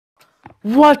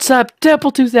What's up?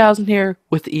 Temple 2000 here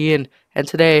with Ian, and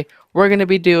today we're gonna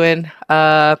be doing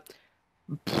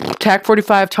TAC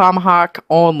 45 Tomahawk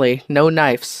only, no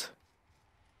knives.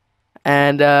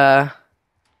 And yeah,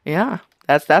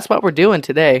 that's what we're doing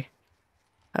today.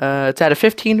 It's at a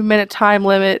 15-minute time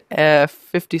limit,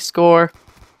 50 score.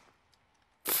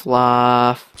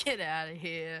 Fluff. Get out of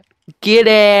here. Get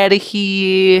out of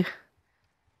here.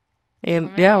 I And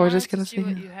mean, yeah, I we're wanted just to gonna see see.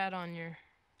 what you had on your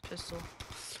pistol.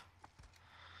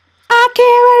 I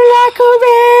can't like a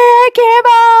wrecking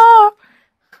ball.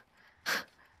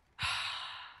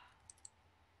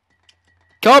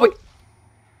 Kobe.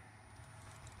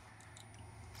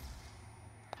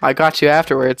 I got you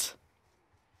afterwards.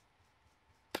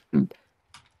 Come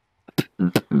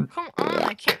on,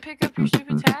 I can't pick up your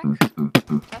stupid attack.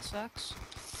 That sucks.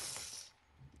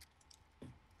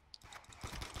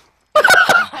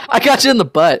 I got you in the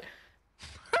butt.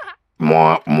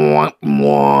 Mwah, mwah,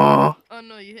 mwah. Oh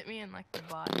no, you hit me in like the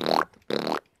butt.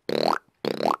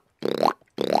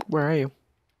 Where are you?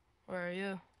 Where are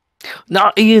you?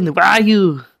 Not Ian, where are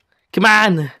you? Come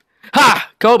on.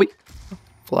 Ha! Kobe.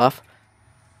 Fluff.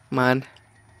 Come on.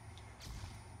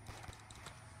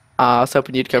 I was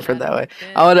hoping you'd come from that way.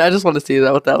 I just want to see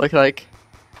what that looked like.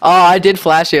 Oh, I did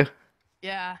flash you.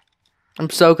 Yeah. I'm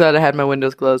so glad I had my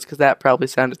windows closed because that probably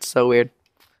sounded so weird.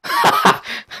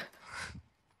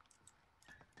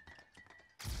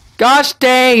 Gosh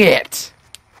dang it!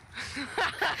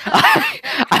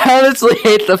 I honestly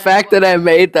hate the fact that I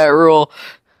made that rule.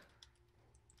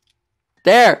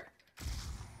 There!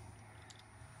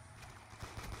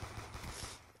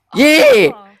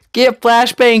 Yeah! Oh, Get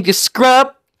flashbang, you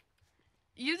scrub!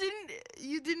 you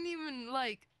didn't even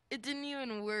like, it didn't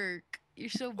even work. You're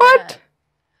so What? bad.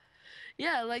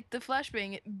 Yeah, like the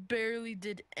flashbang, it barely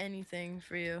did anything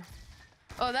for you.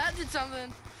 Oh, that did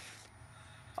something.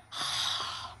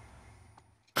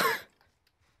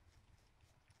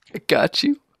 I got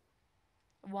you.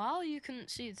 Wow, you couldn't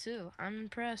see it too. I'm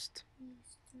impressed.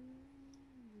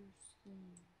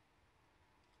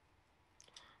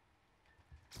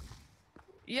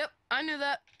 Yep, I knew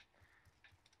that.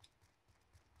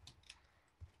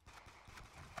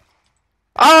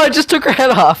 Oh, I just took her head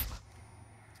off.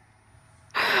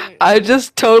 I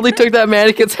just totally took that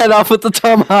mannequin's head off with the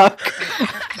tomahawk.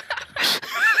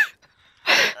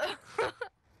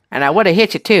 And I would have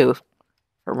hit you too. If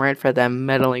it weren't for them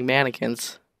meddling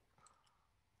mannequins.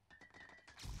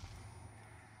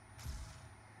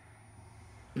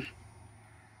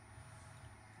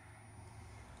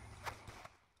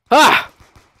 Ah!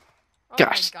 Oh,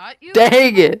 Gosh, I got you?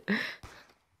 dang it.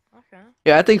 Okay.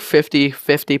 Yeah, I think 50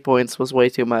 points was way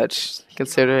too much,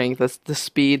 considering the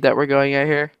speed that we're going at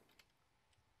here.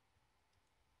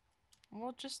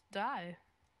 Well, just die.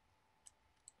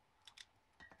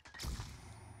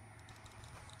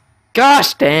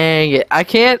 Gosh dang it. I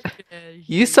can't.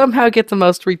 You somehow get the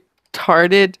most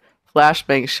retarded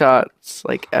flashbang shots,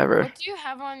 like, ever. What do you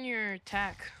have on your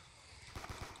attack?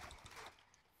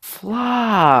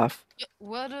 Fluff.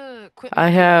 What equipment? I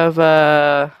have,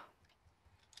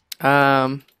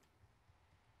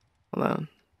 hold on.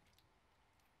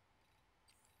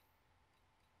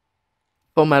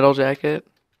 Full metal jacket.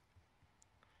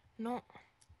 No.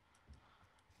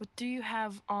 What do you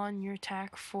have on your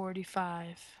attack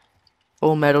 45?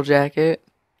 Full metal jacket.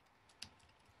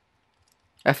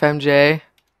 FMJ.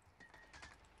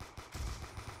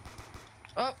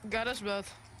 Oh, got us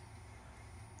both.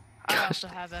 I also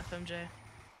have FMJ.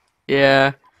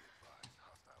 Yeah.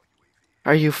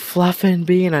 Are you fluffing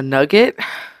being a nugget?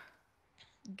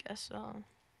 Guess so.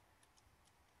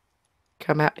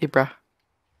 Come at me, bruh.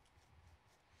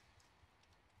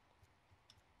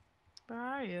 Where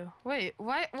are you? Wait,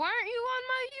 why aren't you on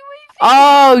my UAV?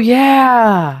 Oh,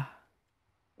 yeah.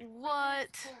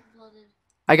 What?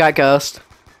 I got ghost.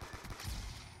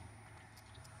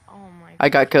 Oh my. I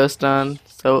got ghost on.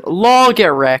 So, lol,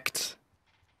 get wrecked.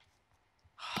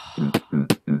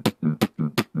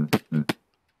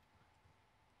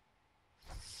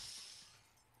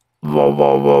 Whoa,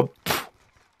 whoa, whoa.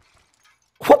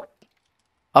 Whoop.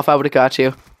 Off, I would have got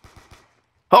you.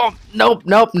 Oh, nope,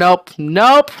 nope, nope,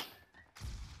 nope.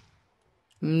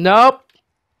 Nope.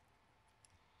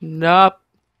 Nope.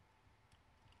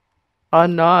 Oh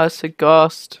no, it's a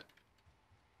ghost.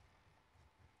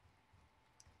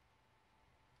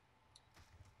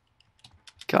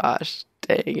 Gosh,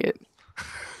 dang it.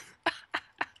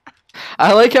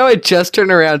 I like how I just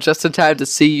turned around just in time to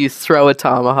see you throw a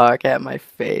tomahawk at my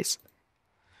face.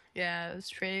 Yeah, it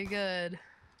was pretty good.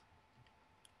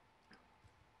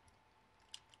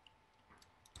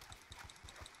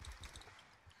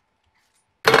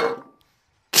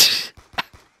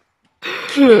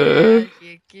 Yeah,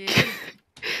 kid.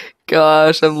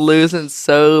 Gosh, I'm losing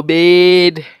so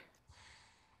bad.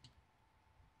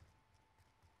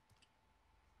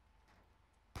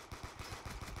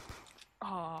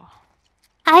 Oh.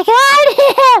 I got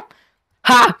him!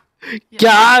 Ha! Yeah.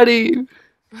 Got him!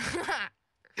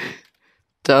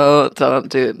 Don't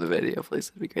do it in the video, please.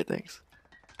 It'd be great. Thanks.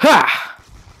 Ha!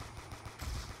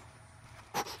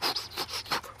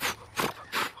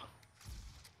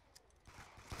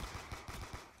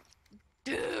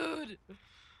 Dude.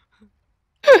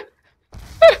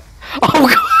 Oh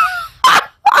god!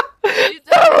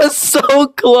 That was so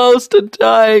close to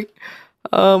dying.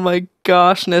 Oh my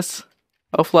goshness.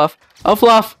 Oh fluff. Oh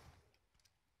fluff.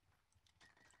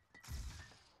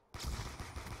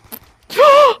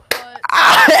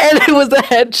 And it was a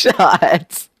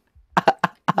headshot.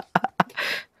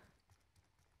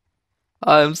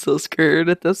 I'm so scared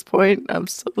at this point. I'm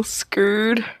so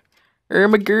scared.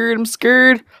 I'm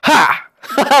scared. Ha!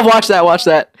 Watch that, watch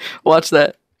that. Watch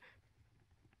that.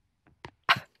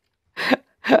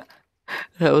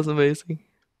 That was amazing.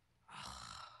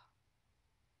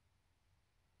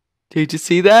 Did you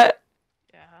see that?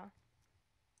 Yeah.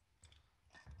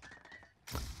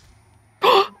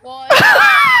 What?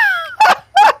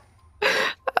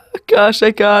 Gosh,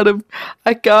 I got him.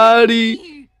 I got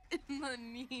him. In the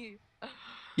knee.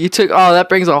 You took. Oh, that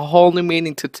brings a whole new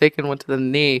meaning to taking one to the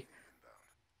knee.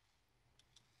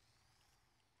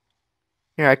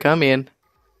 Here I come in.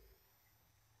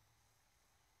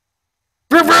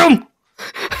 Vroom vroom!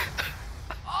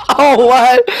 Oh,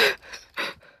 what?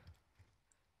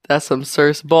 That's some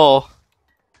Circe bull.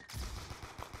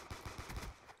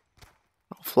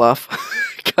 Oh, fluff.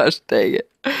 Gosh dang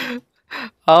it.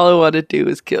 All I want to do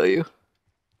is kill you.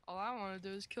 All I want to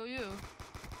do is kill you.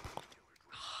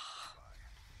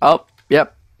 Oh,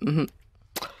 yep. Mm-hmm.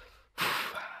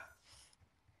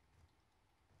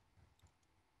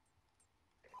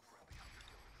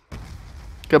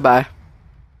 Goodbye.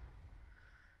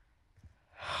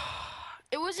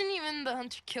 It wasn't even the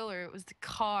hunter killer. It was the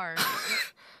car.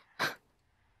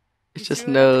 It You just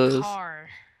threw it at the knows. car.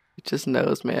 It just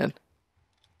knows, man.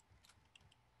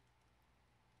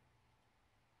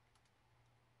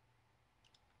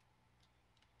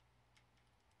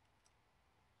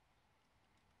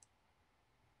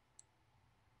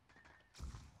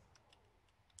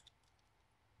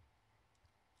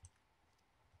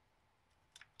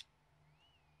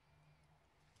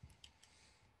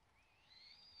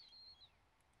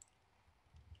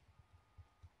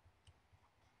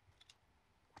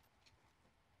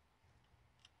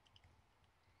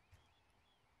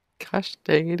 Gosh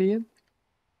dang it, Ian.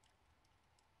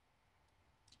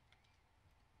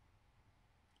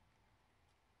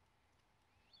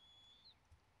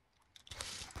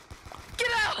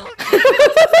 Get out!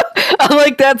 I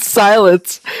like that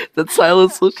silence. That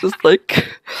silence was just like.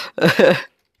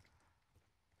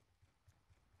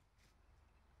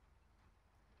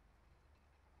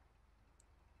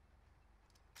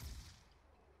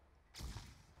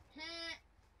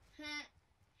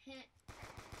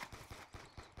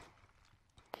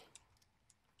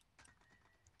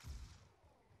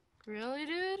 Really,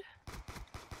 dude?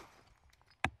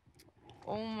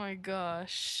 Oh my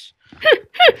gosh. I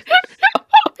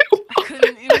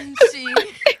couldn't even see.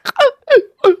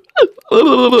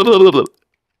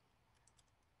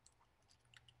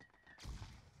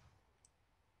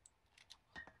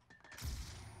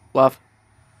 Fluff.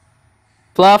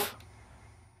 Fluff.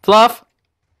 Fluff.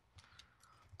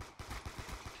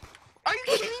 Are you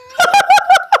kidding me?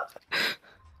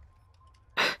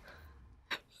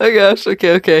 Oh gosh,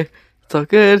 okay, okay. It's all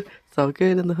good. It's all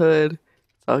good in the hood.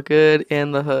 It's all good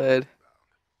in the hood.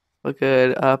 All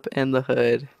good up in the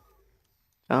hood.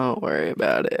 Don't worry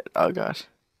about it. Oh gosh.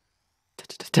 Dun,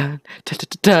 dun, dun,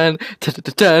 dun, dun,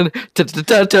 dun, dun,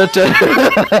 dun, dun, dun.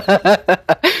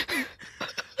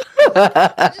 I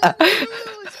just knew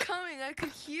it was coming. I could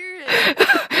hear it.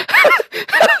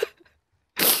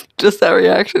 Just that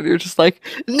reaction. You're just like,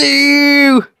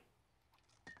 no!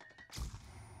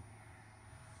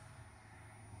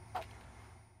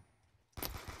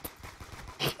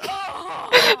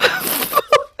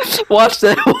 Watch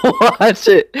that. Watch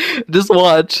it. Just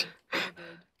watch.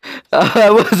 I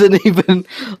wasn't even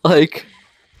like.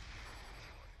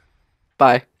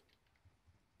 Bye.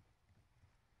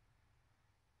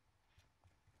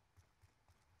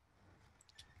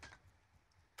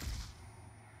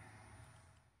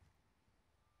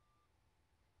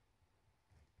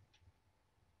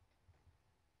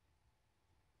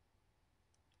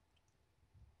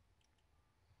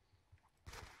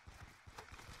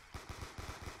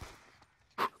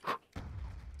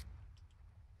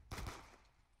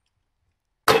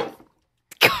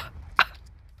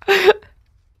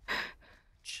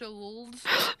 Chold.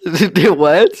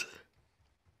 What?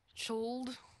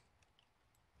 Chold.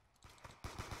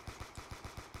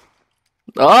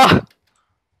 Oh!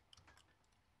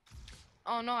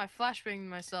 Oh no, I flashbanged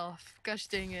myself. Gosh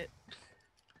dang it.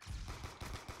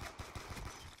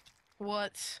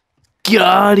 What?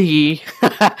 Got him.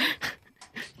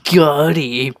 Got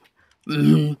him.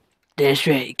 That's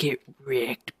right. Get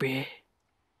wrecked, bruh.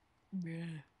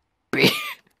 Bruh. Bruh.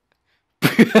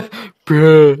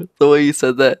 Bruh. The way you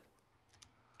said that.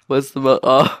 What's the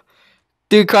oh.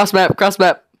 Dude, cross map. Cross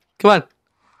map. Come on.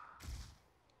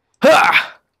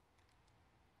 Ha!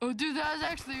 Oh dude, that was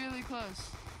actually really close.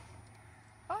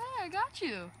 Oh hey, I got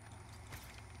you.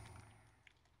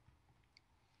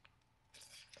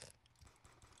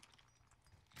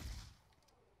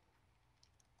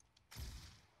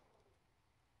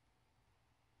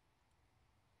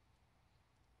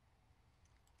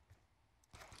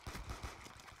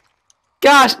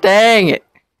 Gosh dang it.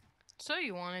 So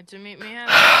you wanted to meet me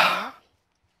halfway, huh?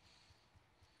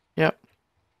 Yep.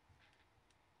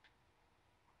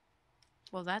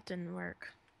 Well, that didn't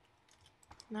work.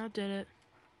 Now did it?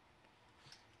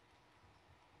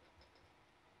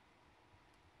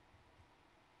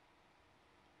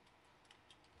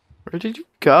 Where did you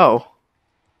go?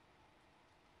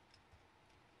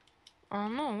 Oh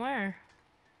no, where?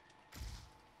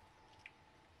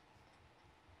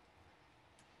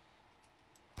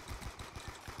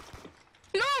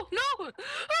 No, no!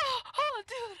 Oh,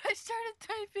 dude, I started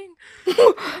typing.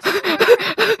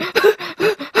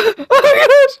 Oh my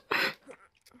gosh!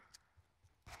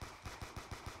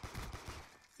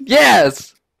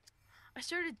 Yes! I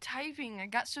started typing. I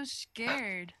got so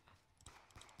scared.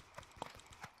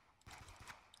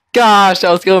 Gosh,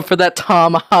 I was going for that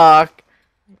tomahawk.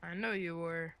 I know you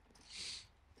were.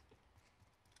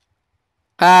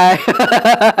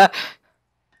 Hi.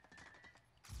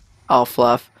 Oh,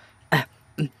 fluff.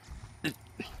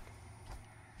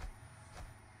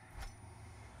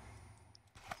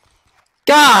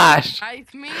 Gosh!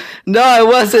 Type me? No, I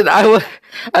wasn't. I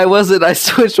wasn't. I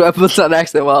switched weapons on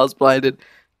accident while I was blinded.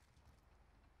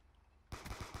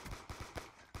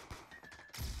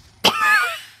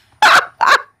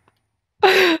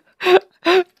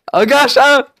 Oh gosh!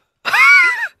 Oh.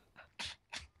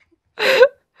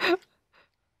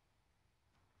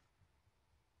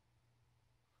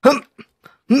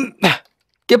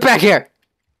 Get back here!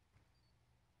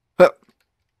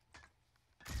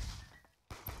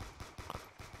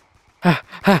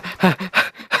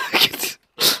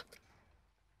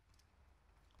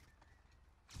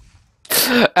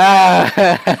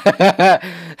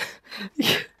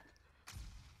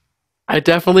 I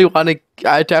definitely want to.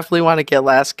 I definitely want to get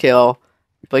last kill,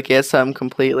 but get something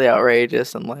completely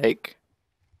outrageous and like.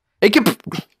 It can.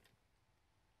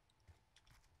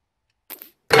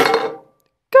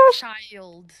 Gosh.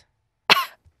 Child.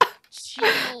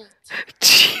 Shield.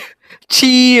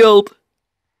 Shield.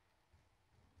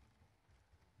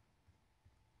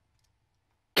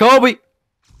 Kobe.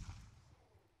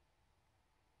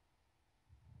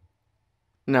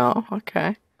 No.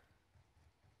 Okay.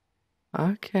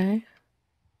 Okay.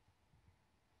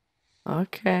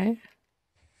 Okay.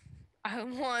 I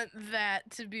want that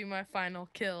to be my final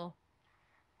kill.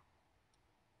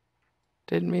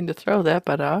 Didn't mean to throw that,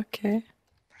 but okay.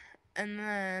 And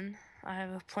then I have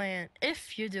a plan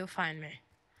if you do find me.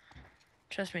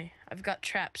 Trust me, I've got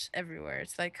traps everywhere.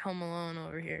 It's like Home Alone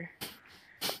over here.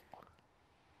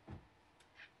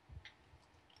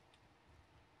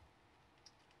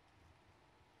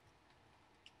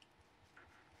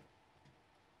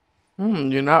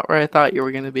 You're not where I thought you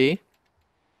were gonna be.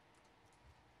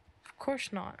 Of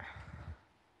course not.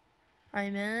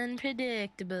 I'm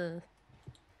unpredictable.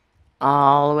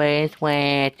 Always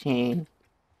waiting.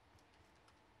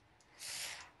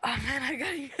 Oh man, I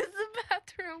gotta use the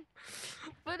bathroom.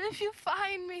 But if you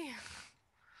find me,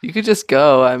 You could just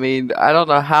go. I mean, I don't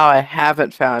know how I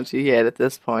haven't found you yet at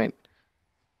this point.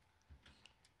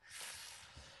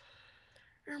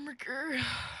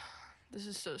 this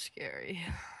is so scary.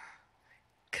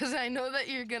 Cause I know that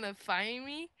you're gonna find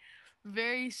me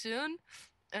very soon,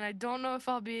 and I don't know if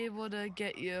I'll be able to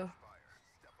get you.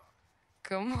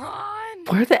 Come on.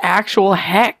 Where the actual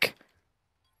heck?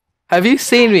 Have you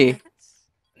seen me?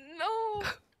 No.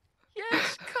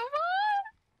 Yes,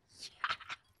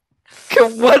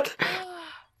 come What?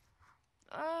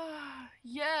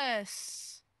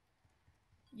 Yes.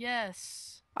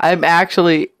 Yes. I'm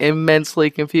actually immensely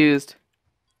confused.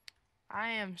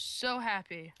 I am so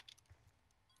happy.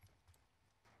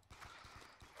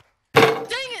 Dang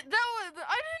it! That was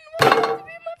I didn't want it to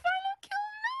be my final kill.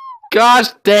 Gosh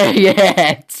dang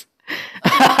it!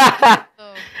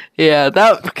 No. Yeah,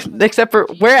 that except for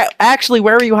where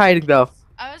were you hiding though?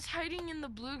 I was hiding in the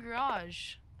blue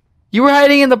garage. You were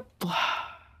hiding in the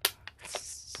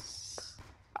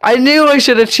I knew I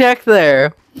should have checked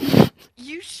there.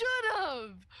 You should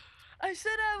have. I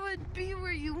said I would be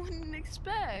where you wouldn't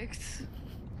expect.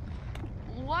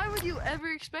 Why would you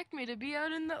ever expect me to be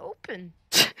out in the open?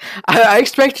 I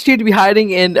expected you to be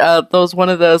hiding in those one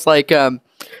of those like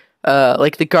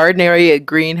the garden area,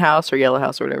 greenhouse or yellow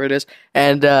house or whatever it is,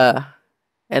 and the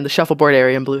shuffleboard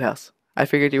area in blue house. I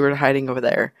figured you were hiding over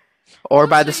there, or Oh,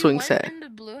 by so the you swing went set. in the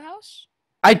blue house?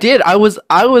 I did.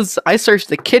 I searched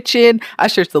the kitchen. I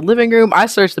searched the living room. I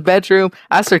searched the bedroom.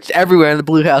 I searched everywhere in the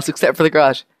blue house except for the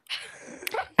garage.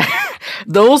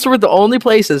 Those were the only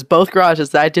places, both garages,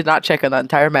 that I did not check on the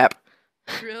entire map.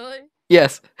 Really?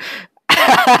 Yes.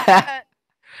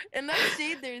 And I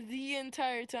stayed there the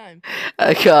entire time.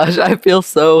 Gosh, I feel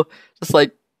so just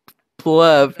like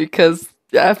pleb because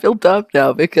I feel dumb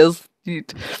now because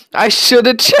I should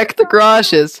have checked the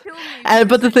garages. Kill me And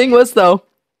but because the thing was though,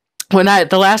 the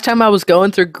last time I was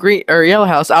going through green or yellow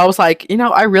house, I was like,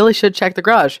 I really should check the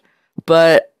garage,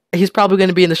 but he's probably going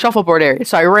to be in the shuffleboard area.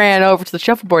 So I ran over to the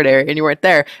shuffleboard area, and you weren't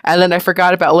there. And then I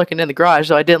forgot about looking in the garage,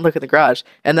 so I didn't look in the garage.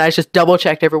 And then I just double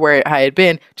checked everywhere I had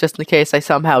been, just in case I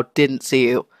somehow didn't see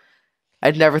you.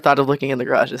 I'd never thought of looking in the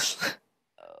garages.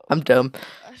 I'm dumb.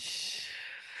 gosh.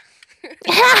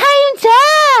 I'm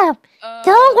dumb.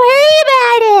 Don't worry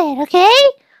about it, okay?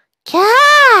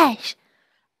 Gosh.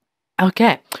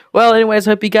 Okay. Well, anyways,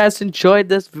 hope you guys enjoyed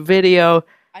this video.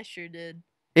 I sure did.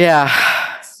 Yeah.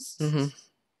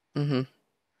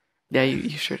 Yeah, you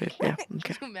sure did. Yeah.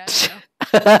 Okay. You mad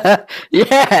now?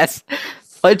 Yes.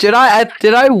 Wait, did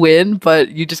I win, but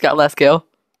you just got less kill?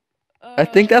 I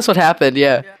think that's what happened.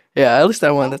 Yeah. Yeah. At least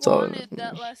I won. That's all. I wanted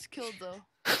that last kill though.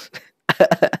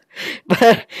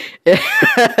 But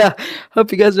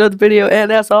hope you guys enjoyed the video,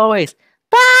 and as always,